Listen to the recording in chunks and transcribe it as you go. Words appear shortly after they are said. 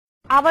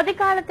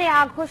അവധിക്കാലത്തെ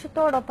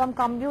ആഘോഷത്തോടൊപ്പം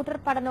computer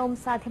പഠനവും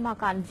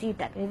സാധ്യമാക്കാൻ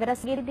G-TEC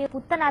വിവരസാങ്കേതിക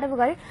പുത്തൻ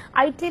അറിവുകൾ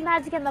IT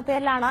മാജിക് എന്ന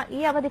പേരിലാണ്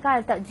ഈ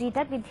അവധിക്കാലത്ത്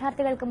G-TEC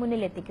വിദ്യാർത്ഥികൾക്ക്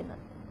മുന്നിൽ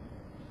എത്തിക്കുന്നത്.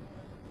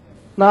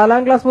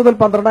 4ാം ക്ലാസ് മുതൽ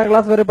 12ാം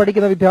ക്ലാസ് വരെ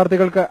പഠിക്കുന്ന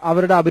വിദ്യാർത്ഥികൾക്ക്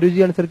അവരുടെ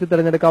അഭിരുചി അനുസരിച്ച്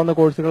തിരഞ്ഞെടുക്കാവുന്ന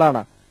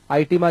കോഴ്സുകളാണ്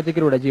IT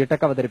മാജിക്കിലൂടെ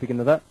G-TEC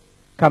അവതരിപ്പിക്കുന്നത്.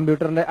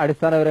 കമ്പ്യൂട്ടറിന്റെ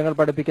അടിസ്ഥാന വിവരങ്ങൾ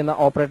പഠിപ്പിക്കുന്ന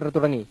ഓപ്പറേറ്റർ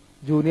തുടങ്ങി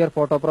ജൂനിയർ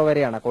ഫോട്ടോപ്രോ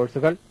വരെയാണ്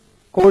കോഴ്സുകൾ.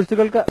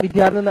 കോഴ്സുകൾക്ക്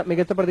വിദ്യാർത്ഥിയിൽ നിന്ന്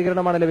മികച്ച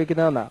പ്രതികരണമാണ്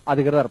ലഭിക്കുന്നതെന്ന്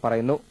അധികൃതർ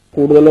പറയുന്നു.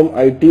 കൂടുതലും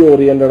IT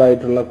ഓറിയന്റഡ്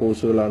ആയിട്ടുള്ള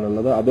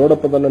കോഴ്സുകളാണുള്ളത്.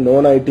 അതോടൊപ്പം തന്നെ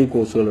നോൺ IT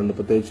കോഴ്സുകളുണ്ട്.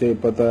 പ്രത്യേകിച്ച്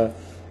ഇപ്പോഴത്തെ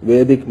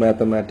വേദിക്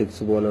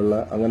മാത്തമാറ്റിക്സ് പോലുള്ള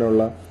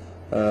അങ്ങനെയുള്ള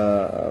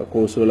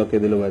കോഴ്സുകളൊക്കെ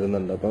ഇതിൽ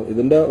വരുന്നുണ്ട്. അപ്പം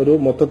ഇതിന്റെ ഒരു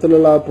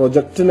മൊത്തത്തിലുള്ള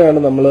പ്രൊജക്ടിനാണ്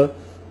നമ്മൾ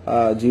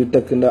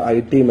G-TECന്റെ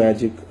IT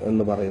മാജിക്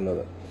എന്ന്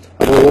പറയുന്നത്.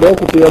 അപ്പോൾ ഓരോ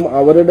കുട്ടികളും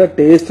അവരുടെ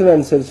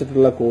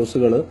ടേസ്റ്റിനനുസരിച്ചിട്ടുള്ള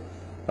കോഴ്സുകൾ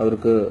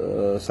അവർക്ക്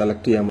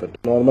സെലക്ട് ചെയ്യാൻ പറ്റും.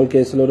 നോർമൽ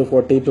കേസിൽ ഒരു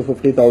 40,000 to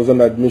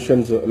 50,000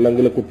 അഡ്മിഷൻസ്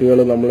അല്ലെങ്കിൽ കുട്ടികൾ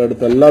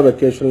നമ്മളെടുത്ത് എല്ലാ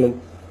വെക്കേഷനിലും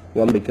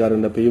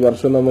വന്നിരിക്കാറുണ്ട്. അപ്പൊ ഈ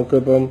വർഷം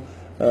നമുക്കിപ്പം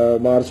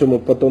മാർച്ച്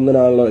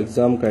 31-നാണല്ലോ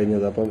എക്സാം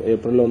കഴിഞ്ഞത്. അപ്പം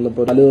ഏപ്രിൽ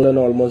 1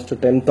 ഓൾമോസ്റ്റ്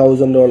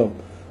 10,000ഓളം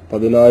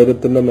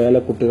 10,000-ന്റെ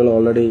മേലെ കുട്ടികൾ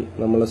ഓൾറെഡി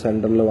നമ്മളെ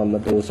സെന്ററിൽ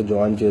വന്നിട്ട് കോഴ്സ്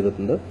ജോയിൻ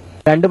ചെയ്തിട്ടുണ്ട്.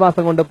 2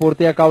 മാസം കൊണ്ട്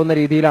പൂർത്തിയാക്കാവുന്ന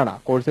രീതിയിലാണ്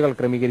കോഴ്സുകൾ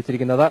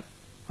ക്രമീകരിച്ചിരിക്കുന്നത്.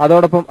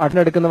 അതോടൊപ്പം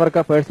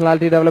അഡ്മിഷനെടുക്കുന്നവർക്ക്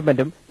പേഴ്സണാലിറ്റി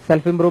ഡെവലപ്മെന്റും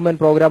സെൽഫ്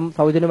ഇംപ്രൂവ്മെന്റ് പ്രോഗ്രാമും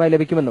സൗജന്യമായി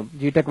ലഭിക്കുമെന്നും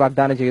G-TEC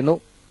വാഗ്ദാനം ചെയ്യുന്നു.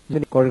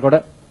 കോഴിക്കോട്.